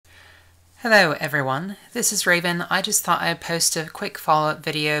Hello everyone, this is Raven. I just thought I'd post a quick follow-up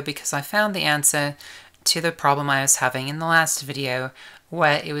video because I found the answer to the problem I was having in the last video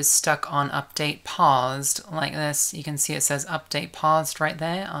where it was stuck on update paused like this. You can see it says update paused right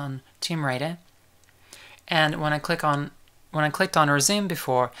there on Tomb Raider. And when I clicked on resume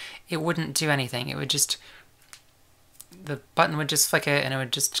before, it wouldn't do anything. It would just, the button would just flicker and it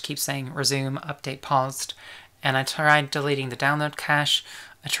would just keep saying resume update paused. And I tried deleting the download cache,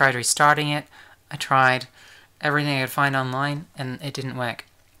 I tried restarting it, I tried everything I could find online, and it didn't work.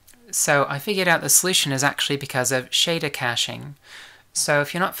 So I figured out the solution is actually because of shader caching. So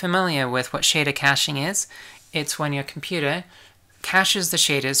if you're not familiar with what shader caching is, it's when your computer caches the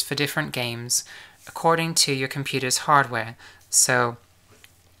shaders for different games according to your computer's hardware. So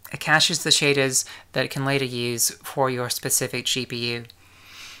it caches the shaders that it can later use for your specific GPU.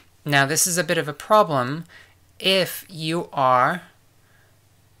 Now this is a bit of a problem if you are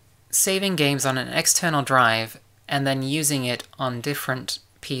saving games on an external drive and then using it on different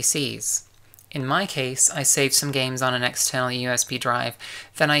PCs. In my case, I saved some games on an external USB drive,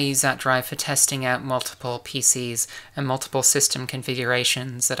 then I use that drive for testing out multiple PCs and multiple system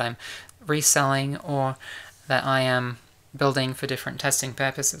configurations that I'm reselling or that I am building for different testing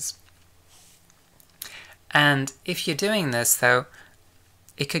purposes. And if you're doing this though,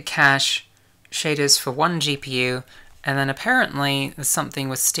 it could cache shaders for one GPU, and then apparently there's something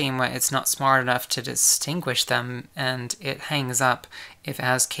with Steam where it's not smart enough to distinguish them, and it hangs up if it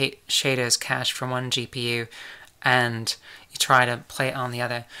has shaders cached from one GPU and you try to play it on the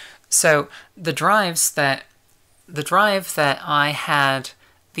other. So the drive that I had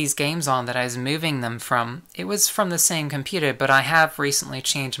these games on that I was moving them from, it was from the same computer, but I have recently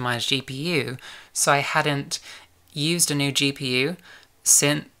changed my GPU, so I hadn't used a new GPU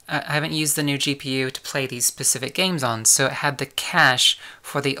since I haven't used the new GPU to play these specific games on, so it had the cache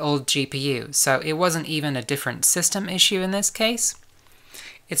for the old GPU. So it wasn't even a different system issue in this case.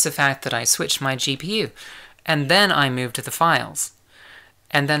 It's the fact that I switched my GPU, and then I moved to the files.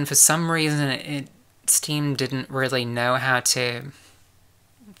 And then for some reason, Steam didn't really know how to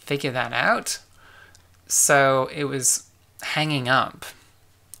figure that out, so it was hanging up.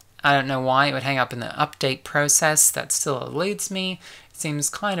 I don't know why it would hang up in the update process. That still eludes me.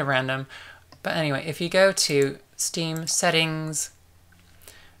 Seems kind of random, but anyway, if you go to Steam Settings,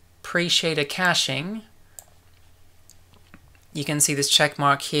 Pre-Shader Caching, you can see this check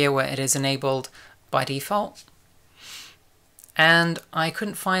mark here where it is enabled by default. And I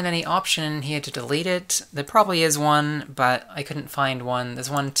couldn't find any option in here to delete it. There probably is one, but I couldn't find one.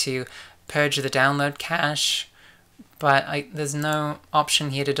 There's one to purge the download cache, but there's no option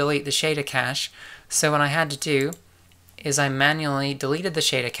here to delete the shader cache. So what I had to do is I manually deleted the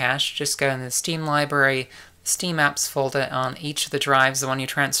shader cache. Just go in the Steam library, Steam apps folder on each of the drives, the one you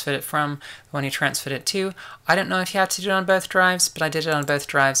transferred it from, the one you transferred it to. I don't know if you have to do it on both drives, but I did it on both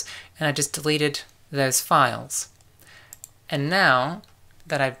drives, and I just deleted those files. And now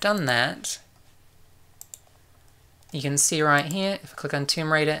that I've done that, you can see right here, if I click on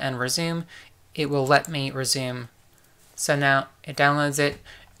Tomb Raider and resume, it will let me resume. So now it downloads it,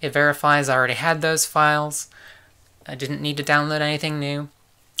 it verifies I already had those files, I didn't need to download anything new,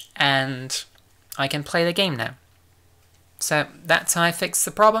 and I can play the game now. So that's how I fixed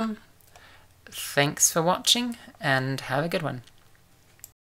the problem. Thanks for watching, and have a good one.